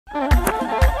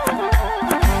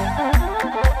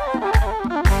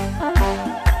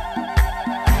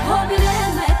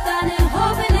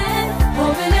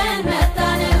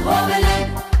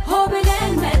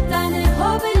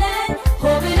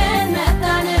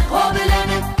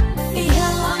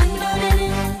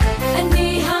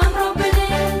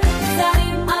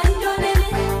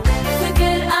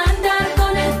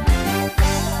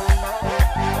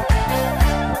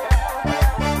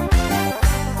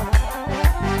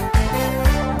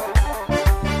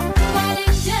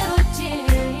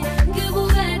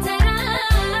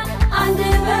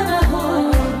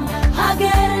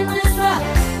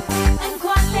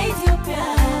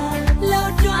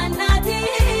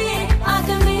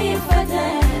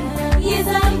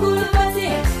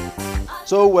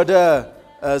ሶ ወደ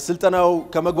ስልጠናው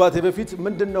ከመግባቴ በፊት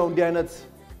ምንድነው እንዲህ አይነት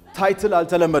ታይትል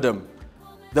አልተለመደም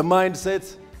the mindset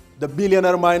the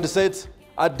billionaire mindset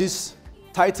አዲስ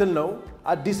ታይትል ነው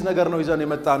አዲስ ነገር ነው ይዘን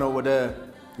የመጣ ነው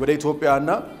ወደ ኢትዮጵያና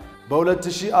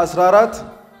በ2014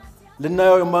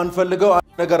 ልናየው የማንፈልገው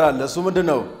ነገር አለ እሱ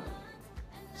ምንድነው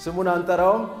ስሙን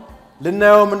አንጠራው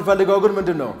ልናየው የምንፈልገው ግን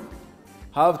ምንድነው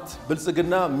ሀብት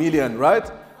ብልጽግና ሚሊዮን right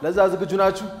ለዛ ዝግጁ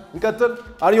ናችሁ እንቀጥል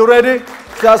are you ready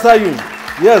ሲያሳዩ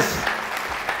yes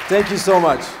thank you so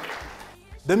much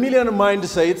the millionaire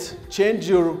mindset change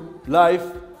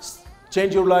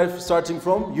your life starting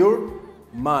from your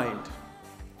mind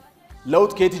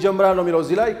ለውጥ ከየት ይጀምራል ነው የሚለው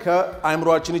እዚህ ላይ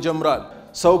ከአይምሮአችን ይጀምራል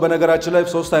ሰው በነገራችን ላይ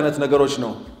ሶስት አይነት ነገሮች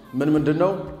ነው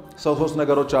ምንድነው ሰው ሶስት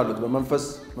ነገሮች አሉት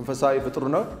በመንፈሳዊ ፍጥሩ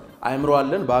ነው አይምሮ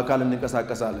አለን በአካል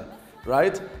እንንቀሳቀሳለን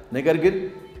right ነገር ግን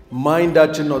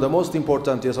ማይንዳችን ነው the most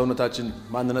important የሰውነታችን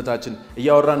ማንነታችን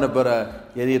እያወራን ነበር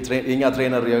የኛ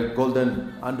ትሬነር የጎልደን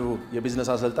አንዱ የቢዝነስ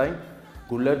አሰልጣኝ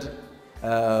ጉለድ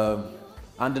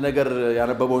አንድ ነገር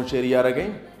ያነበበውን ሼር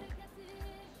ያረጋኝ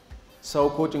ሰው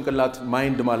ጭንቅላት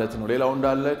ማይንድ ማለት ነው ሌላው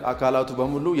እንዳለ አካላቱ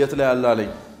በሙሉ የት ላይ ያለ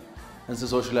አለኝ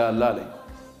እንስሶች ላይ ያለ አለኝ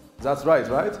that's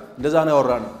right እንደዛ ነው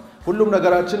ያወራነው ሁሉም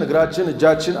ነገራችን እግራችን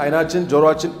እጃችን አይናችን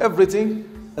ጆሮአችን everything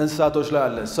እንስሳቶች ላይ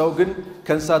አለ ሰው ግን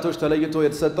ከእንስሳቶች ተለይቶ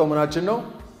የተሰጠው ምናችን ነው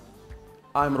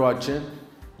አእምሮአችን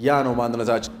ያ ነው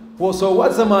ማንነታችን so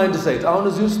what's the mindset አሁን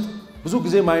እዚህ ውስጥ ብዙ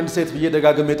ጊዜ mindset ብዬ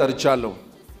ደጋግሜ ጠርቻለሁ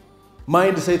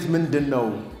mindset ምንድነው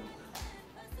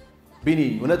ቢኒ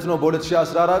እውነት ነው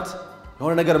በ2014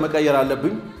 የሆነ ነገር መቀየር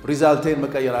አለብኝ ሪዛልቴን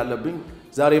መቀየር አለብኝ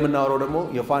ዛሬ የምናወራው ደግሞ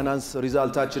የፋይናንስ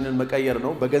ሪዛልታችንን መቀየር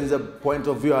ነው በገንዘብ ፖይንት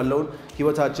ኦፍ ቪው ያለውን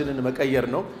ህይወታችንን መቀየር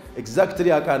ነው ኤግዛክትሊ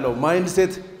አቃለው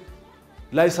ማይንድሴት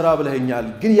ላይ ስራ ብለኛል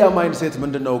ግን ያ ማይንድሴት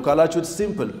ምንድነው ካላችሁ it's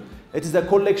simple it is a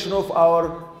collection of our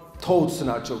thoughts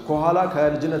ናቸው ከኋላ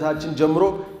ከልጅነታችን ጀምሮ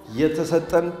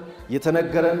የተሰጠን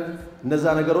የተነገረን እነዛ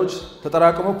ነገሮች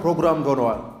ተጠራቅመው ፕሮግራም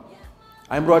ሆነዋል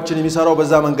አይምሮአችን የሚሰራው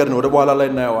በዛ መንገድ ነው ወደ በኋላ ላይ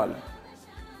እናየዋለን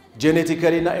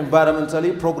genetically እና environmentally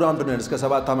programmed ነን እስከ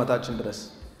 7 አመታችን ድረስ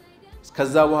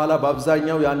ከዛ በኋላ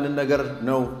በአብዛኛው ያንን ነገር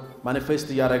ነው ማኒፌስት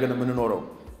ያደረገን የምንኖረው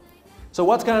so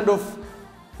what kind of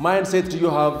mindset do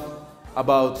you have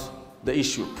about the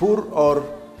issue poor or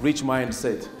rich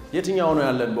mindset የትኛው ነው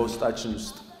ያለን በውስጣችን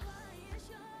ውስጥ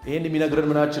ይሄን የሚነግረን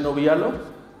ምናችን ነው ብያለሁ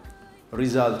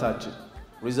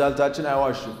ሪዛልታችን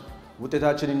አይዋሽም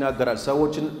ውጤታችን ይናገራል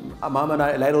ሰዎችን ማመን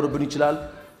ላይኖርብን ይችላል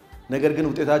ነገር ግን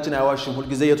ውጤታችን አይዋሽም ሁሉ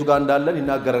ጊዜ የቱ ጋር እንዳለን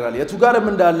ይናገራል የቱ ጋርም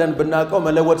እንዳለን ብናቀው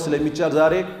መለወጥ ስለሚቻል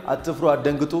ዛሬ አትፍሩ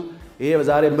አደንግጡ ይሄ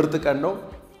ዛሬ ምርጥ ቀን ነው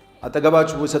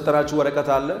አጠገባችሁ የሰጠናችሁ ወረቀት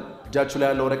አለ እጃችሁ ላይ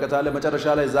ያለው ወረቀት አለ መጨረሻ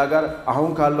ላይ እዛ ጋር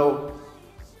አሁን ካለው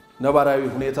ነባራዊ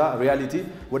ሁኔታ ሪያሊቲ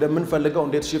ወደ ምን ፈልገው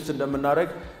እንዴት shift እንደምናደርግ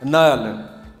እናያለን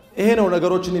ይሄ ነው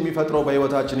ነገሮችን የሚፈጥረው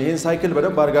በህይወታችን ይሄን ሳይክል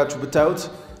በደንብ አድርጋችሁ ብታዩት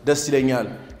ደስ ይለኛል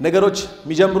ነገሮች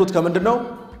የሚጀምሩት ከምንድነው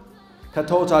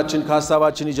ከቶታችን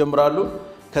ከሐሳባችን ይጀምራሉ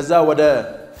ከዛ ወደ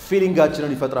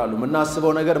ፊሊንጋችንን ይፈጥራሉ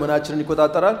ምናስበው ነገር ምናችንን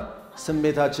ይቆጣጣራል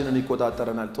ስሜታችንን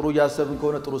ይቆጣጣራናል ጥሩ ያሰብን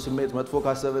ከሆነ ጥሩ ስሜት መጥፎ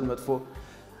ካሰብን መጥፎ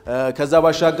ከዛ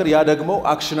ባሻገር ያ ደግሞ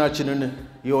አክሽናችንን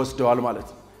ይወስደዋል ማለት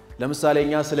ለምሳሌ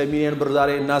እኛ ስለ ሚሊዮን ብር ዛሬ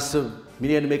እናስብ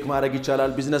ሚሊዮን ሜክ ማድረግ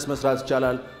ይቻላል ቢዝነስ መስራት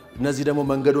ይቻላል እነዚህ ደግሞ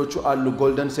መንገዶቹ አሉ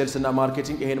ጎልደን ሴልስ እና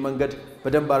ማርኬቲንግ ይሄን መንገድ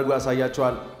በደንብ አድርጎ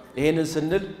ያሳያቸዋል ይሄንን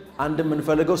ስንል አንድም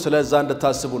እንፈልገው ስለዛ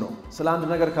እንድታስቡ ነው ስለ አንድ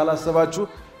ነገር ካላሰባችሁ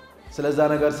ስለዛ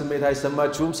ነገር ስሜት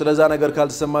አይሰማችሁም ስለዛ ነገር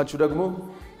ካልተሰማችሁ ደግሞ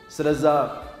ስለዛ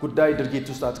ጉዳይ ድርጊት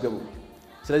ውስጥ አትገቡ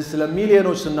ስለዚህ ስለ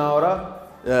ሚሊዮኖች ስናወራ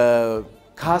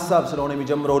ከሐሳብ ስለሆነ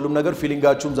የሚጀምረው ሁሉም ነገር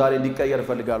ፊሊንጋችሁም ዛሬ እንዲቀየር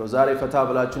ፈልጋለሁ ዛሬ ፈታ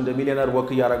ብላችሁ እንደ ሚሊዮነር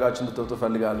ወክ ያረጋችሁ እንድትወጡ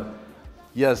ፈልጋለሁ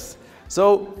yes so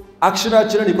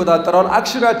አክሽናችንን ይቆጣጣራል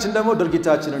አክሽናችን ደግሞ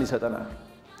ድርጊታችንን ይሰጠናል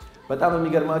በጣም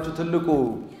የሚገርማችሁ ትልቁ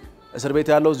እስር ቤት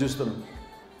ያለው እዚህ ውስጥ ነው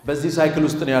በዚህ ሳይክል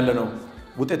ውስጥ ነው ያለነው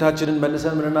ውጤታችንን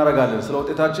መልሰን ምን እናረጋለን ስለ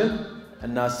ውጤታችን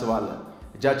እናስባለን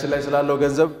እጃችን ላይ ስላለው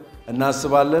ገንዘብ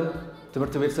እናስባለን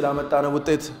ትምህርት ቤት ስላመጣነው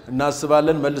ውጤት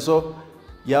እናስባለን መልሶ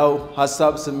ያው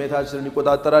ሐሳብ ስሜታችንን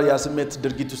ይቆጣጣራል ያ ስሜት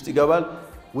ድርጊት ውስጥ ይገባል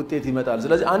ውጤት ይመጣል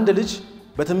ስለዚህ አንድ ልጅ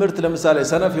በትምህርት ለምሳሌ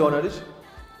ሰነፍ የሆነ ልጅ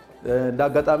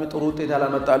እንዳጋጣሚ ጥሩ ውጤት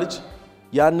ያላመጣ ልጅ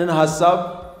ያንን ሐሳብ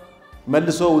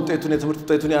መልሶ ውጤቱን የትምህርት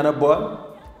ውጤቱን ያነባዋል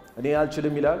እኔ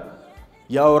አልችልም ይላል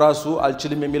ያው ራሱ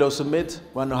አልችልም የሚለው ስሜት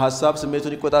ዋናው ሐሳብ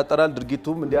ስሜቱን ይቆጣጣራል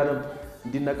ድርጊቱም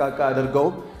እንዲነቃቃ ያደርገው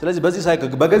ስለዚህ በዚህ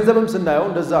ሳይክል በገንዘብም ስናየው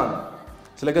እንደዛ ነው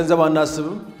ስለ ገንዘብ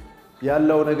አናስብም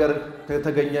ያለው ነገር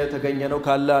ተገኘ ነው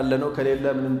ካለ አለ ነው ከሌለ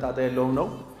ምንም ጣጣ የለውም ነው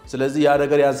ስለዚህ ያ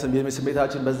ነገር ያን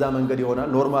ስሜታችን በዛ መንገድ ይሆናል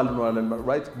ኖርማል እንሆናለን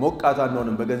right ሞቃታ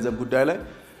እንሆንም በገንዘብ ጉዳይ ላይ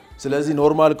ስለዚህ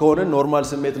ኖርማል ከሆነ ኖርማል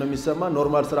ስሜት ነው የሚሰማ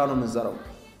ኖርማል ስራ ነው የምንሰራው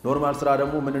ኖርማል ስራ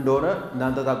ደግሞ ምን እንደሆነ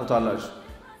እናንተ ታውቁታላችሁ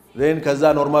then ከዛ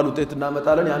ኖርማል ውጤት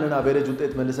እናመጣለን ያንን አቨሬጅ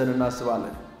ውጤት መልሰን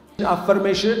እናስባለን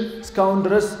አፈርሜሽን እስካሁን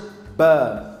ድረስ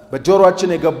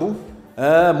በጆሮአችን የገቡ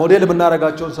ሞዴል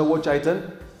ብናረጋቸውን ሰዎች አይተን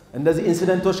እንደዚህ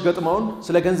ኢንሲደንቶች ገጥመውን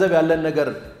ስለ ገንዘብ ያለን ነገር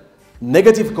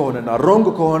ኔጌቲቭ ከሆነና ሮንግ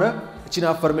ከሆነ እቺን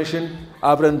አፈርሜሽን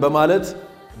አብረን በማለት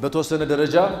በተወሰነ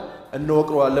ደረጃ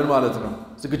እንወቅረዋለን ማለት ነው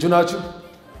ዝግጁ ናችሁ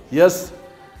yes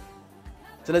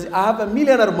ስለዚህ I have a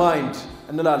millionaire mind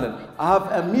እንላለን I have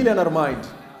a millionaire mind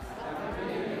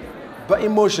by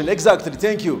emotion exactly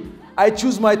thank you I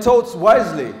choose my thoughts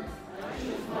wisely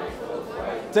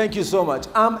thank you so much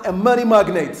I'm a money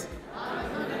magnet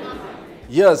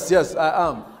yes I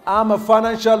am I'm a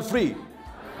financial free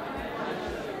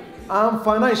I'm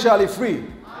financially free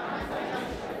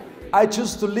I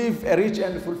choose to live a rich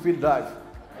and fulfilled life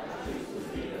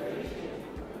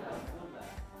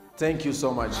thank you so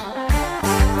much